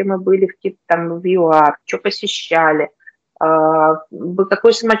 опрашивали, где мы были, там, в ЮАР, что посещали.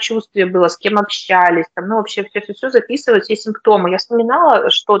 какое самочувствие было, с кем общались, там, ну, вообще все записывать, все симптомы. Я вспоминала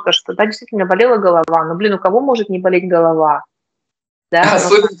что-то, что, да, действительно болела голова, но, блин, у кого может не болеть голова? Да,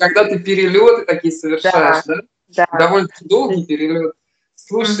 особенно, когда ты перелеты такие совершаешь, да? Да. Довольно-таки долгий перелет.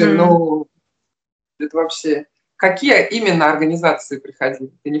 Слушай, ну, это вообще... Какие именно организации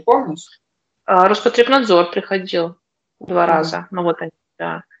приходили? Ты не помнишь? Роспотребнадзор приходил 2 раза. Ну, вот они,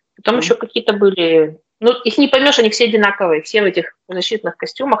 да. Потом еще какие-то были... Ну, их не поймешь, они все одинаковые. Все в этих защитных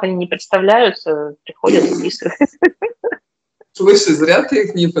костюмах, они не представляются, приходят, записывают. Слушай, зря ты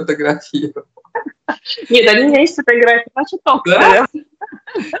их не фотографировал. Нет, они у меня есть фотографии, значит, толк. Да?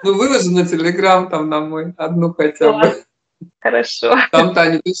 Ну, выложи на телеграм там на мой, одну хотя бы. Хорошо. Там-то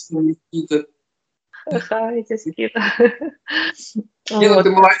они точно не видят. Ага, эти скидки. Не, ну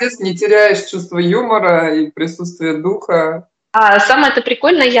ты молодец, не теряешь чувство юмора и присутствие духа. А самое это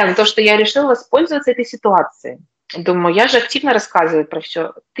прикольное, Ян, то, что я решила воспользоваться этой ситуацией. Думаю, я же активно рассказываю про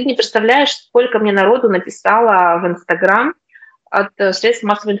все. Ты не представляешь, сколько мне народу написало в Инстаграм от средств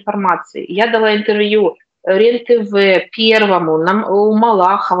массовой информации. Я дала интервью РЕН-ТВ, Первому, у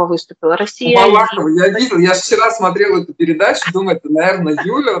Малахова выступила, Россия. У Малахова, я видел, я же вчера смотрела эту передачу, думаю, это, наверное,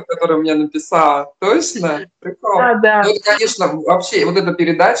 Юля, которая мне написала. Точно? Прикол. Да. Ну, это, конечно, вообще, вот эта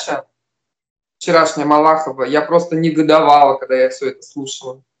передача, вчерашняя Малахова, я просто негодовала, когда я все это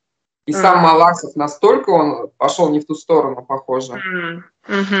слушала. И сам Малахов настолько он пошел не в ту сторону, похоже.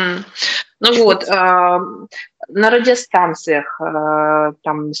 Ну вот, на радиостанциях,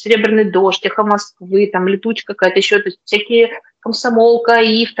 там, «Серебряный дождь», «Эхо Москвы», там, «Летучка» какая-то еще, то есть всякие «Комсомолка»,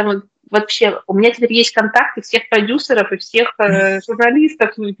 ИФ, там, вообще, у меня теперь есть контакты всех продюсеров и всех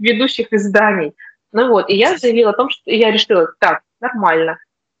журналистов, ведущих изданий. Ну вот, и я заявила о том, что я решила, так, нормально,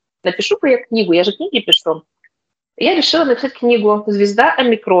 напишу-ка я книгу, я же книги пишу. Я решила написать книгу «Звезда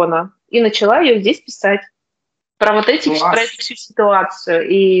омикрона» и начала ее здесь писать. Про вот эту всю ситуацию.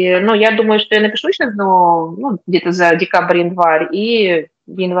 И, ну, я думаю, что я напишу сейчас, ну, где-то за декабрь-январь, и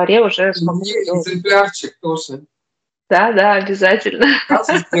в январе уже смогу. Экземплярчик тоже. Да, обязательно.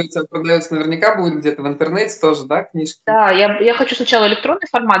 Кажется, у тебя продается наверняка будет где-то в интернете тоже, да, книжки? Да, я хочу сначала электронный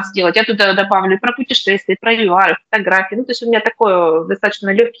формат сделать, я туда добавлю про путешествия, про ЮАР, фотографии. Ну, то есть у меня такой достаточно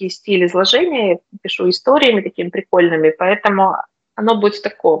легкий стиль изложения, пишу историями такими прикольными, поэтому оно будет в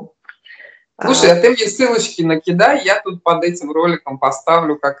таком. Слушай, а ты мне ссылочки накидай, я тут под этим роликом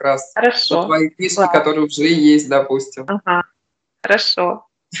поставлю как раз твои книжки, которые уже есть, допустим. Ага. Хорошо.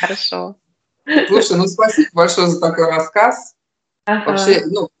 Слушай, ну спасибо большое за такой рассказ. Вообще,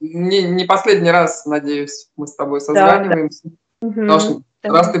 ну, не последний раз, надеюсь, мы с тобой созваниваемся. Да. Потому что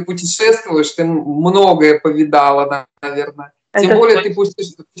раз ты путешествуешь, ты многое повидала, наверное. Тем более ты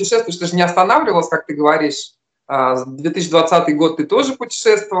путешествуешь, ты же не останавливалась, как ты говоришь. 2020 год ты тоже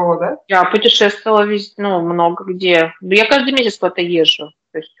путешествовала, да? Я путешествовала везде, ну, много где. Я каждый месяц куда-то езжу.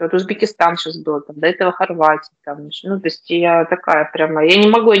 То есть вот Узбекистан сейчас был, там, до этого Хорватия. Там, ну, то есть я такая прямо, я не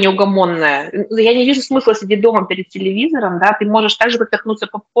могу, я неугомонная. Я не вижу смысла сидеть дома перед телевизором, да, ты можешь так же поперхнуться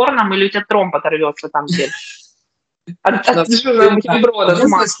попкорном, или у тебя тромб оторвется там где-то.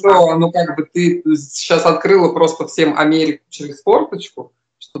 Единственное, что, ну, как бы ты сейчас открыла просто всем Америку через форточку,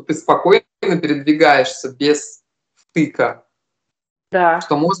 что ты спокойно передвигаешься без втыка. Да.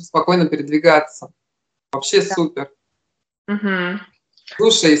 Что можно спокойно передвигаться. Вообще супер.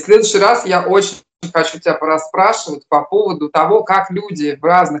 Слушай, в следующий раз я очень хочу тебя порасспрашивать по поводу того, как люди в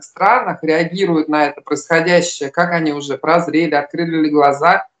разных странах реагируют на это происходящее, как они уже прозрели, открыли ли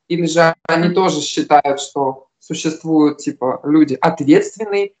глаза, или же они тоже считают, что существуют, типа, люди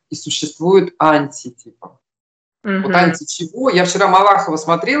ответственные и существуют анти, типа. Вот анти чего? Я вчера Малахова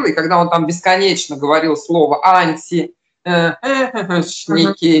смотрела, и когда он там бесконечно говорил слово анти,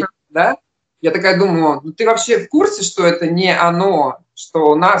 шники, да? Я такая думаю, ну ты вообще в курсе, что это не оно, что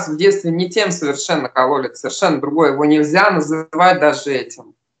у нас в детстве не тем совершенно кололи, совершенно другое, его нельзя называть даже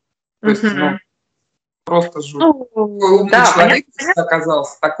этим. То есть, ну, просто жуть. Такой умный человек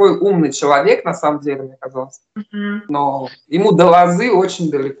оказался, такой умный человек, на самом деле, мне казалось. Но ему до лозы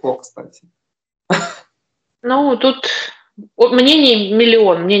очень далеко, кстати. Ну, тут мнений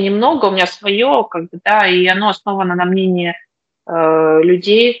миллион, мнений много, у меня свое, как бы, да, и оно основано на мнении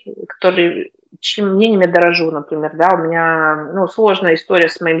людей, чьим мнением я дорожу, например, да, у меня, ну, сложная история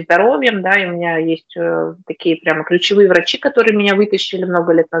с моим здоровьем, да, и у меня есть такие прямо ключевые врачи, которые меня вытащили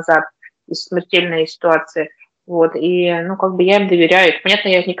много лет назад из смертельной ситуации, вот, и, ну, как бы я им доверяю, понятно,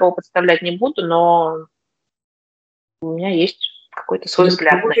 я никого подставлять не буду, но у меня есть какой-то свой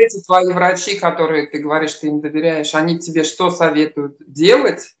взгляд. Вот эти твои врачи, которые ты говоришь, ты им доверяешь, они тебе что советуют,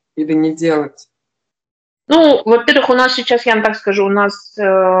 делать или не делать? Ну, во-первых, у нас сейчас, я вам так скажу, у нас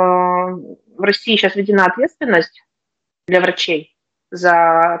в России сейчас введена ответственность для врачей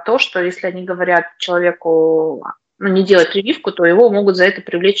за то, что если они говорят человеку, ну, не делать прививку, то его могут за это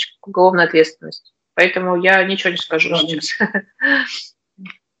привлечь к уголовной ответственности. Поэтому я ничего не скажу сейчас.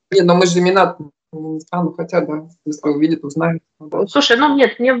 Не, но мы же имена не стану, хотя, да, если увидит, узнает. Слушай, ну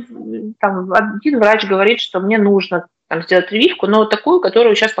нет, мне там один врач говорит, что мне нужно там сделать прививку, но такую,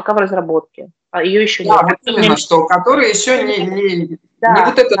 которую сейчас пока в разработке, а ее еще нет. Да, вот именно, что которые еще не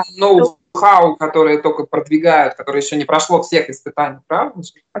вот это ноу-хау, которые только продвигают, которые еще не прошло всех испытаний, правда?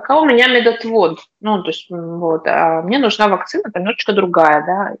 Пока у меня медотвод, ну, то есть, вот, а мне нужна вакцина, там немножечко другая,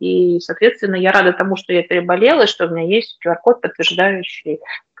 да, и, соответственно, я рада тому, что я переболела, что у меня есть QR-код, подтверждающий,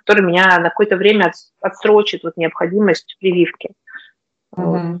 который меня на какое-то время отсрочит вот необходимость прививки.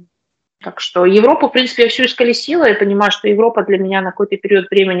 Вот. Так что Европу, в принципе, я всю исколесила, и понимаю, что Европа для меня на какой-то период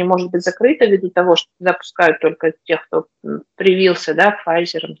времени может быть закрыта ввиду того, что запускают только тех, кто привился, да,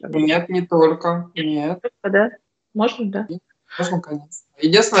 Pfizer. Нет, не только. Нет. Да? Можно, да? Можно, конечно.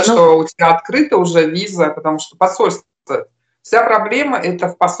 Единственное, что у тебя открыта уже виза, потому что посольство. Вся проблема – это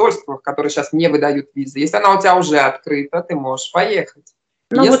в посольствах, которые сейчас не выдают визы. Если она у тебя уже открыта, ты можешь поехать.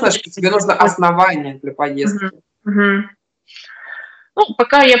 Единственное, что тебе нужно основание для поездки. Ну,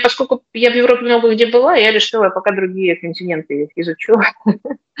 пока поскольку я в Европе много где была, я решила пока другие континенты изучу.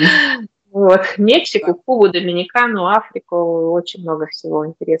 Вот. Мексику, Кубу, Доминикану, Африку, очень много всего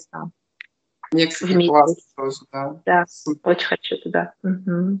интересного. Мексика классно тоже, да. Да, очень хочу туда.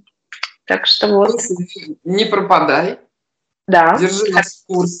 Так что вот. Не пропадай. Да. Держи нас в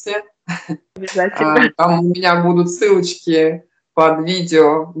курсе. Обязательно. Там у меня будут ссылочки под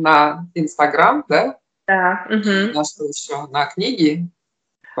видео на Инстаграм, да? Да. На что еще? На книги?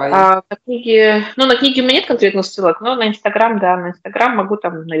 На книги, ну, на книги у меня нет конкретных ссылок, но на Инстаграм, да, на Инстаграм могу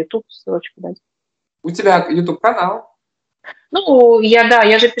там на Ютуб ссылочку дать. У тебя Ютуб-канал? Ну, я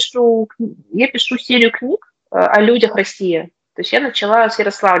пишу серию книг о людях России. То есть я начала с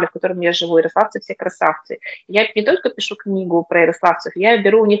Ярославля, в котором я живу, ярославцы все красавцы. Я не только пишу книгу про ярославцев, я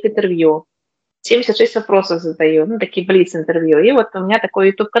беру у них интервью. 76 вопросов задаю, ну, такие блиц-интервью. И вот у меня такой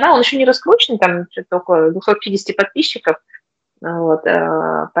YouTube-канал, он еще не раскручен, там что-то около 250 подписчиков. Вот,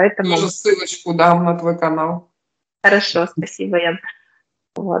 поэтому... Тоже ссылочку дам на твой канал. Хорошо, спасибо, Ян.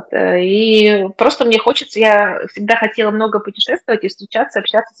 Вот. И просто мне хочется, я всегда хотела много путешествовать и встречаться,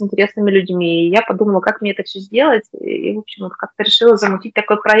 общаться с интересными людьми. И я подумала, как мне это все сделать. И, в общем, вот как-то решила замутить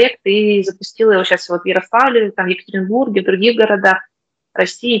такой проект и запустила его сейчас вот в Ярославле, там, в Екатеринбурге, в других городах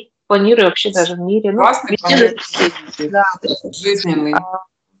России. Планирую вообще даже в мире. Классный проект, да, жизненный.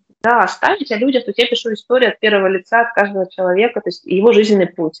 Да, оставить о людях, то есть я пишу историю от первого лица, от каждого человека, то есть его жизненный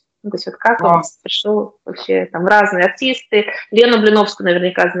путь. Ну, то есть вот как он пришел вообще, там разные артисты. Лену Блиновскую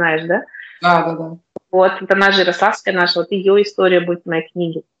наверняка знаешь, да? Да. Вот, это она же ярославская наша, вот ее история будет в моей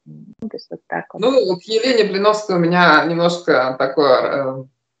книге. Ну, то есть вот так вот. Ну, вот к Елене Блиновской у меня немножко такое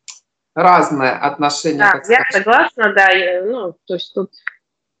разное отношение. Да, я согласна, да, ну, то есть тут,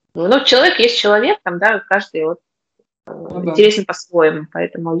 ну, человек есть человек, там, да, каждый вот интересен по-своему,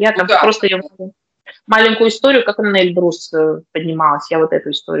 поэтому я там просто ее маленькую историю, как она на Эльбрус поднималась, я вот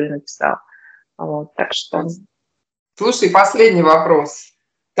эту историю написала. Вот, так что... Слушай, последний вопрос.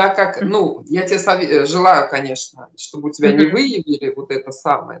 Так как, ну, я тебе желаю, конечно, чтобы у тебя не выявили вот это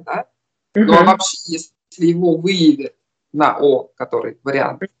самое, да? Ну, а вообще, если его выявят на О, который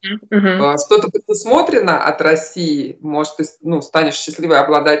вариант, что-то предусмотрено от России, может, ты, ну, станешь счастливой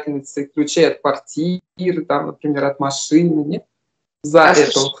обладательницей ключей от квартиры, там, например, от машины, нет?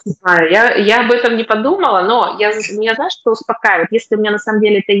 Я об этом не подумала, но меня, знаешь, что успокаивает? Если у меня на самом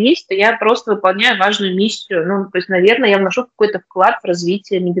деле это есть, то я просто выполняю важную миссию. Ну, то есть, наверное, я вношу какой-то вклад в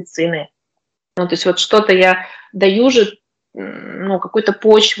развитие медицины. Ну, то есть вот что-то я даю же, ну, какую-то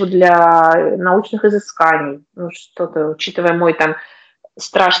почву для научных изысканий. Ну, что-то, учитывая мой там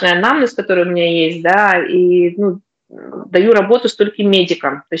страшный анамнез, который у меня есть, да, и, ну, даю работу стольким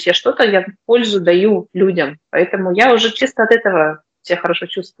медикам. То есть я пользу даю людям. Поэтому я уже чисто от этого себя хорошо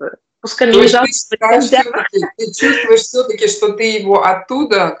чувствую. Пускай мне не жалко. Ты чувствуешь все-таки, что ты его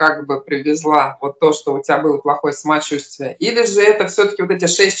оттуда как бы привезла, вот то, что у тебя было плохое самочувствие? Или же это все-таки вот эти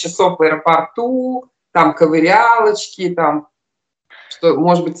 6 часов в аэропорту, там ковырялочки, там, что,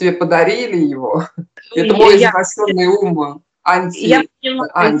 может быть, тебе подарили его? Это мой извращенный ум. Я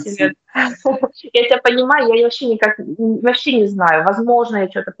тебя понимаю, я вообще не знаю. Возможно, я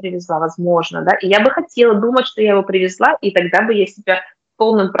что-то привезла, возможно, да. И я бы хотела думать, что я его привезла, и тогда бы я себя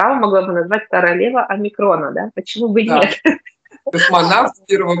полным правом могла бы назвать королева омикрона, да. Почему бы нет? Космонавт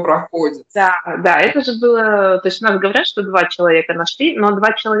первопроходец. Да, это же было... То есть у нас говорят, что 2 человека нашли, но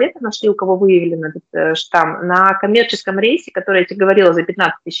 2 человека нашли, у кого выявлен этот штамм, на коммерческом рейсе, который я тебе говорила, за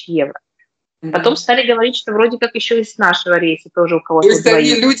 15 000 евро. Потом стали говорить, что вроде как еще из нашего рейса тоже у То кого-то есть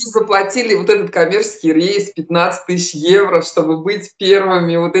такие двоих. люди заплатили вот этот коммерческий рейс 15 тысяч евро, чтобы быть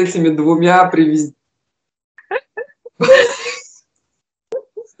первыми вот этими двумя привезти.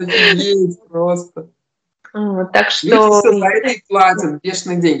 Офигеть просто. Так Люди что... все за это и платят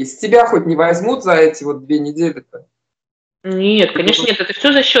бешеные деньги. С тебя хоть не возьмут за эти вот 2 недели-то? Нет, конечно, нет. Это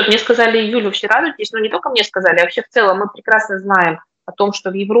все за счет. Мне сказали, Юля, вообще радуйтесь, но не только мне сказали, а вообще в целом мы прекрасно знаем о том, что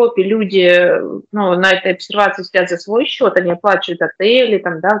в Европе люди, ну, на этой обсервации сидят за свой счет, они оплачивают отели,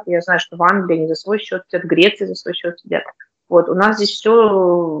 там, да, вот я знаю, что в Англии они за свой счет сидят, в Греции за свой счет сидят. Вот, у нас здесь все,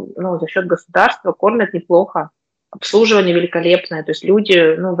 ну, за счет государства, кормят неплохо, обслуживание великолепное, то есть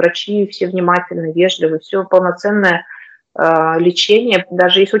люди, ну, врачи все внимательные, вежливые, все полноценное лечение,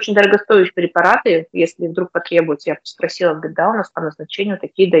 даже есть очень дорогостоящие препараты, если вдруг потребуется, я спросила, говорит, да, у нас по назначению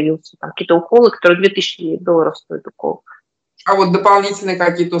такие даются, там какие-то уколы, которые $2000 стоят укол. А вот дополнительные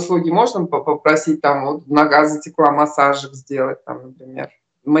какие-то услуги можно попросить, там, вот нога затекла, массажик сделать, там, например,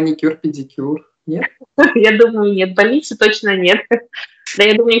 маникюр, педикюр, нет? Я думаю, нет, больницы точно нет. Да,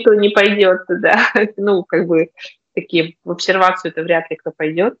 я думаю, никто не пойдет туда. Ну, как бы, такие, в обсервацию это вряд ли кто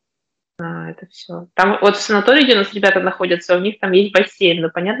пойдет. Это все. Там вот в санатории, где у нас ребята находятся, у них там есть бассейн,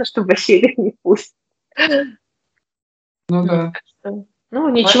 но понятно, что в бассейн не пустят. Ну да. Ну,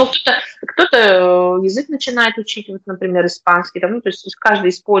 ничего, кто-то язык начинает учить, вот, например, испанский, там, ну, то есть каждый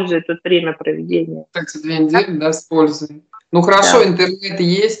использует тут время проведения. Кстати, 2 недели, да, с пользой. Ну хорошо, Да. интернет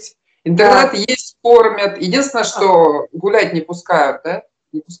есть. Интернет есть, кормят. Единственное, что гулять не пускают, да?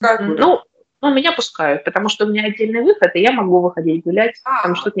 Не пускают гулять? Ну, меня пускают, потому что у меня отдельный выход, и я могу выходить гулять,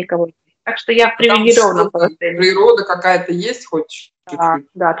 там что-то никого нет. Так что я в привилегированном положении. Природа какая-то есть хоть чуть-чуть?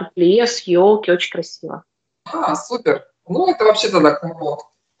 Да, тут лес, елки, очень красиво. Супер. Ну, это вообще тогда курорт.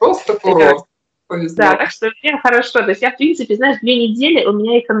 Просто курорт. Повезло. Да, так что мне хорошо. То есть я, в принципе, знаешь, 2 недели у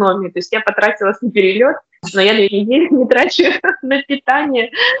меня экономия. То есть я потратилась на перелет, но я 2 недели не трачу на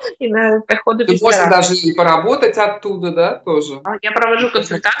питание и на походы в Ты можешь ресторан. даже и поработать оттуда, да, тоже? Я провожу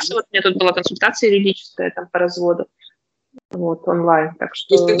консультацию. Вот у меня тут была консультация юридическая там по разводу. Вот, онлайн. Так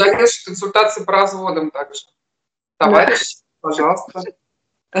что... То есть ты даешь консультации по разводам также? Товарищ, пожалуйста.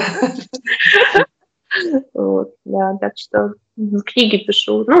 Вот, да, так что книги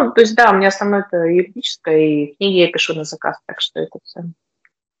пишу. Ну, то есть, да, у меня основное это юридическое, и книги я пишу на заказ, так что это все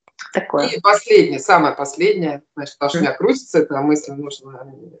такое. И последнее, самое последнее, значит, потому что у меня крутится эта мысль, нужно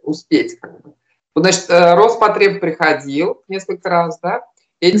успеть. Как бы. Вот, значит, Роспотреб приходил несколько раз, да?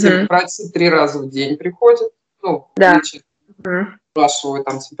 Эти врачи 3 раза в день приходят, ну, Да. лечат, спрашивают,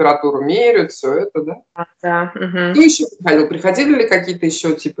 там, температуру меряют, все это, да? Да. Кто еще приходил? Приходили ли какие-то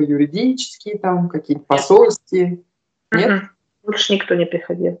еще, типа, юридические, там, какие-то посольские? Нет? Больше никто не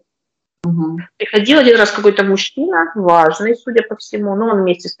приходил. Приходил один раз какой-то мужчина, важный, судя по всему, ну, он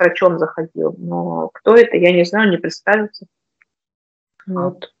вместе с врачом заходил, но кто это, я не знаю, не представится.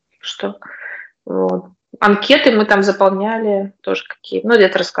 Вот, что... Вот. Анкеты мы там заполняли тоже какие. Ну,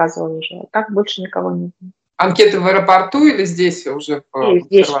 я-то рассказывала уже. А так больше никого нет. Анкеты в аэропорту или здесь уже?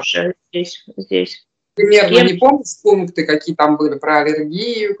 Здесь уже, здесь. Примерно не помнишь пункты, какие там были про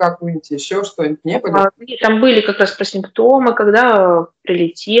аллергию какую-нибудь, еще что-нибудь не были? Там были как раз про симптомы, когда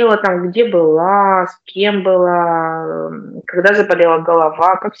прилетела, там, где была, с кем была, когда заболела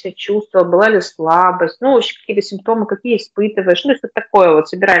голова, как себя чувствовала, была ли слабость, ну, вообще какие-то симптомы, какие испытываешь, ну, что такое, вот,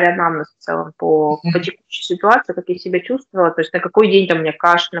 собирали анамнез в целом по текущей ситуации, как я себя чувствовала, то есть на какой день там у меня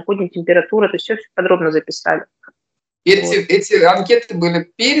кашель, на какой день температура, то есть все подробно записали. Эти анкеты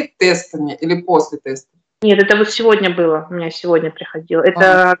были перед тестами или после тестов? Нет, это вот сегодня было, у меня сегодня приходило.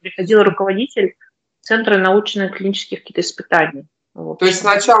 Это приходил руководитель Центра научно-клинических каких-то испытаний. То есть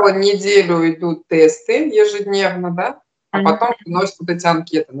сначала неделю идут тесты ежедневно, да? А потом приносят вот эти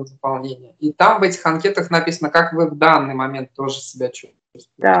анкеты на заполнение. И там в этих анкетах написано, как вы в данный момент тоже себя чувствуете.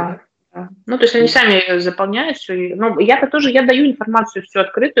 Да. Ну, то есть они сами заполняют все. Ну, я-то тоже, я даю информацию всю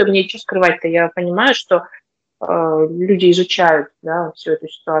открытую, мне что скрывать-то? Я понимаю, что люди изучают, да, всю эту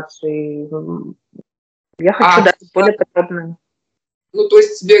ситуацию. И я хочу дать более подробно. Ну, то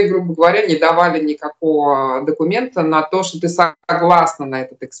есть тебе, грубо говоря, не давали никакого документа на то, что ты согласна на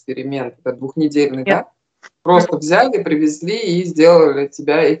этот эксперимент, этот 2-недельный, да? Просто взяли, привезли и сделали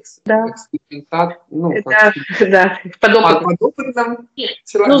тебя экспериментат, ну, подопытным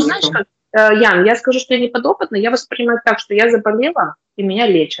человеком. Ну, знаешь как, Ян, я скажу, что я не подопытный, я воспринимаю так, что я заболела, и меня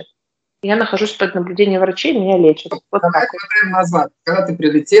лечат. Я нахожусь под наблюдением врачей, меня лечат. Вот давай смотрим назад. Когда ты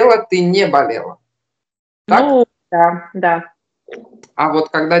прилетела, ты не болела. Так? Ну, да. А вот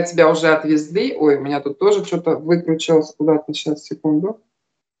когда тебя уже отвезли, ой, у меня тут тоже что-то выкручилось куда-то, сейчас, секунду.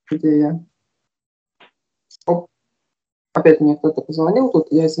 Где я? Оп. Опять мне кто-то позвонил тут,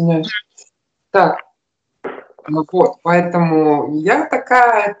 я извиняюсь. Так, ну вот, поэтому я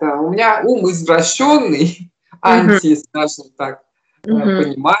такая, у меня ум извращенный, анти, скажем так,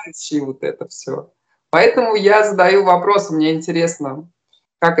 понимающий вот это все. Поэтому я задаю вопрос, мне интересно,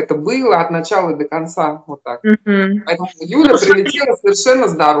 как это было от начала до конца, вот так. Поэтому Юля прилетела совершенно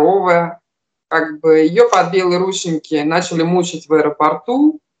здоровая, как бы ее под белые рученьки начали мучить в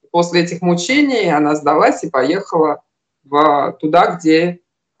аэропорту. После этих мучений она сдалась и поехала туда, где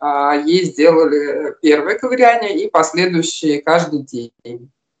ей сделали первое ковыряние и последующие каждый день.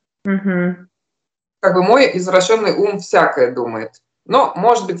 Как бы мой извращенный ум всякое думает. Но,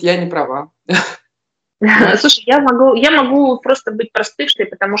 может быть, я не права. Слушай, я могу просто быть простышкой,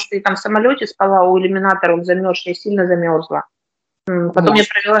 потому что я там в самолете спала у иллюминатора, он замерз, я сильно замерзла. Потом я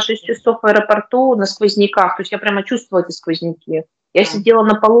провела 6 часов в аэропорту на сквозняках, то есть я прямо чувствовала эти сквозняки. Я сидела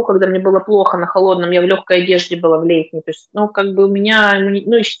на полу, когда мне было плохо, на холодном, я в легкой одежде была, в летней. То есть, как бы у меня,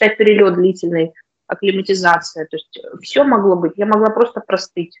 и считай, перелет длительный, акклиматизация. То есть все могло быть, я могла просто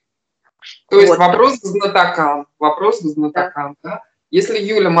простыть. То есть вопрос к знатокам, да? Если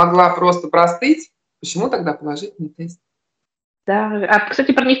Юля могла просто простыть, почему тогда положительный тест? Да,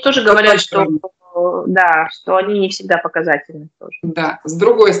 кстати, про них тоже говорят, что они не всегда показательны тоже. Да, с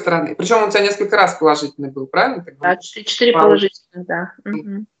другой стороны. Причем у тебя несколько раз положительный был, правильно? Да, 4 положительных, да.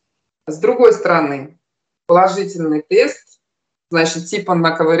 С другой стороны, положительный тест, значит, типа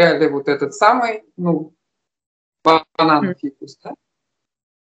наковыряли вот этот самый, банан, фикус, да?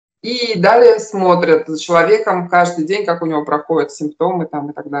 И далее смотрят за человеком каждый день, как у него проходят симптомы там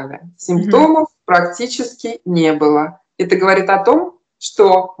и так далее. Симптомов практически не было. Это говорит о том,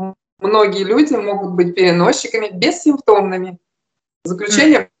 что многие люди могут быть переносчиками бессимптомными.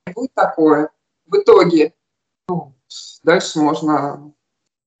 Заключение будет такое. В итоге дальше можно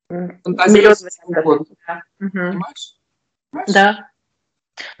фантазировать. Понимаешь? Да.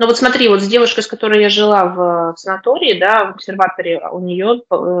 Ну вот смотри, вот с девушкой, с которой я жила в санатории, да, в обсерваторе, у нее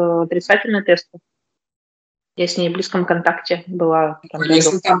отрицательный тест. Я с ней в близком контакте была.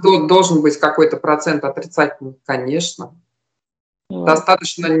 Если там должен быть какой-то процент отрицательный, конечно.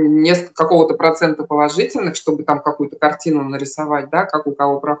 Достаточно какого-то процента положительных, чтобы там какую-то картину нарисовать, да, как у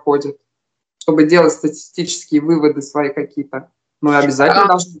кого проходит, чтобы делать статистические выводы свои какие-то. Ну и обязательно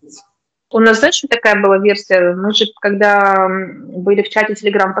должны быть. У нас, знаешь, такая была версия, мы же, когда были в чате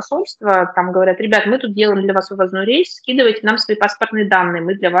телеграм-посольства, там говорят, ребят, мы тут делаем для вас вывозной рейс, скидывайте нам свои паспортные данные,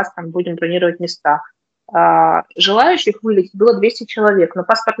 мы для вас там будем бронировать места. Желающих вылететь было 200 человек, но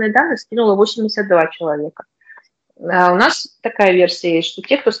паспортные данные скинуло 82 человека. У нас такая версия есть, что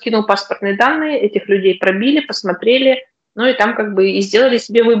те, кто скинул паспортные данные, этих людей пробили, посмотрели, и там как бы и сделали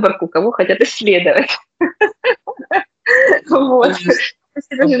себе выборку, кого хотят исследовать. Вот.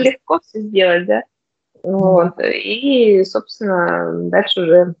 Это же легко все сделать, да? Вот. И, собственно, дальше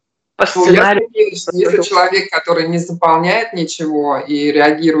уже по сценарию. Если человек, который не заполняет ничего и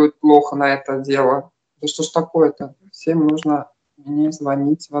реагирует плохо на это дело, да что ж такое-то? Всем нужно мне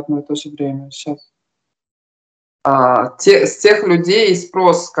звонить в одно и то же время. Сейчас. С тех людей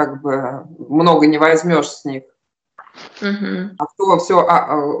спрос как бы много не возьмешь с них. А кто все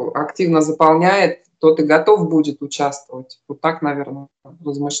активно заполняет, тот и готов будет участвовать. Вот так, наверное,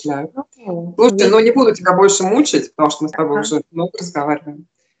 размышляю. Слушай, не буду тебя больше мучить, потому что мы с тобой уже много разговариваем.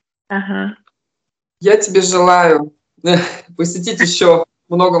 Я тебе желаю посетить еще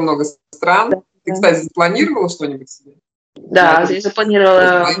много-много стран. Ты, кстати, запланировала что-нибудь себе? Да, я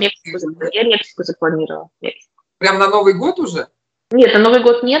запланировала Мексику. Я Мексику запланировала. Прям на Новый год уже? Нет, на Новый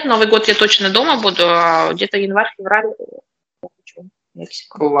год нет. Новый год я точно дома буду, а где-то январь-февраль я хочу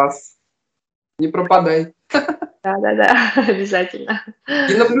Мексику. Класс. Не пропадай. Да, обязательно.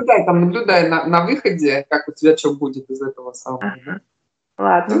 И наблюдай на выходе, как у тебя что будет из этого самого. Да?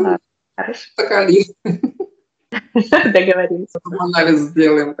 Ладно. Хорошо. Такали. Договорились. Анализ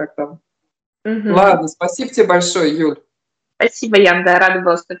сделаем, как там. Ладно, спасибо тебе большое, Юль. Спасибо, Ян, да, рада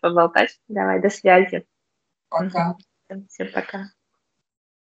была с тобой поболтать. Давай, до связи. Пока. Всем пока.